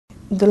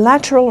The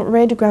lateral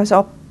radiographs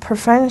are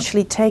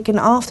preferentially taken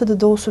after the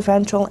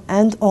dorsoventral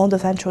and on the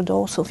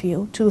ventrodorsal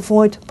view to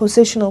avoid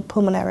positional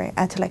pulmonary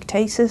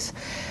atelectasis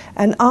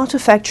and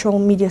artifactual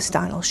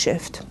mediastinal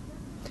shift.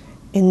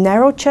 In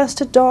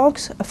narrow-chested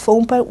dogs, a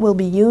foam pad will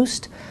be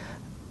used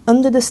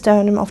under the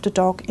sternum of the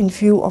dog in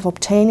view of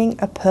obtaining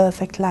a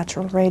perfect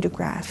lateral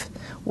radiograph,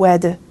 where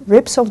the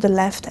ribs of the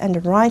left and the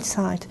right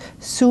side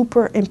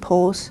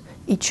superimpose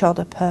each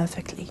other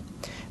perfectly,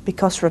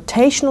 because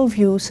rotational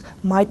views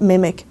might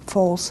mimic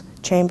false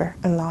chamber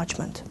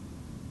enlargement.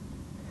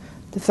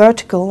 The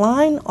vertical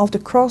line of the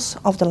cross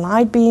of the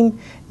light beam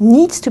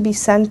needs to be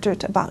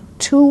centered about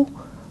 2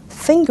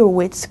 finger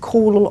widths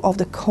caudal of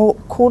the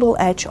caudal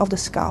edge of the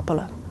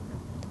scapula.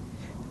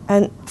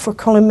 And for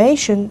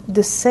collimation,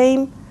 the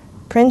same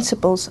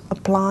principles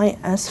apply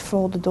as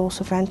for the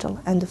dorsoventral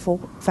and the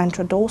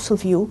ventrodorsal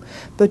view,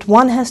 but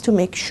one has to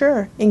make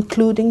sure,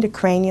 including the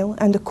cranial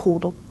and the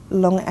caudal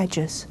long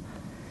edges.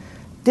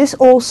 This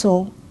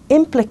also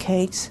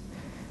implicates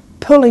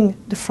pulling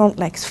the front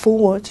legs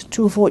forward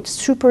to avoid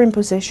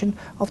superimposition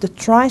of the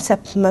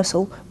triceps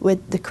muscle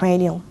with the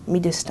cranial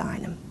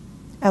mediastinum.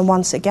 And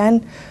once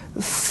again,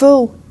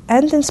 full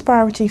and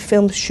inspiratory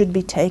films should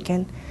be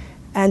taken,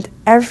 and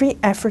every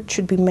effort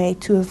should be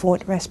made to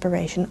avoid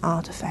respiration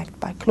artifact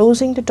by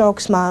closing the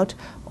dog's mouth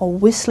or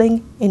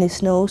whistling in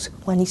his nose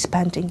when he's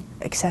panting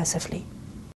excessively.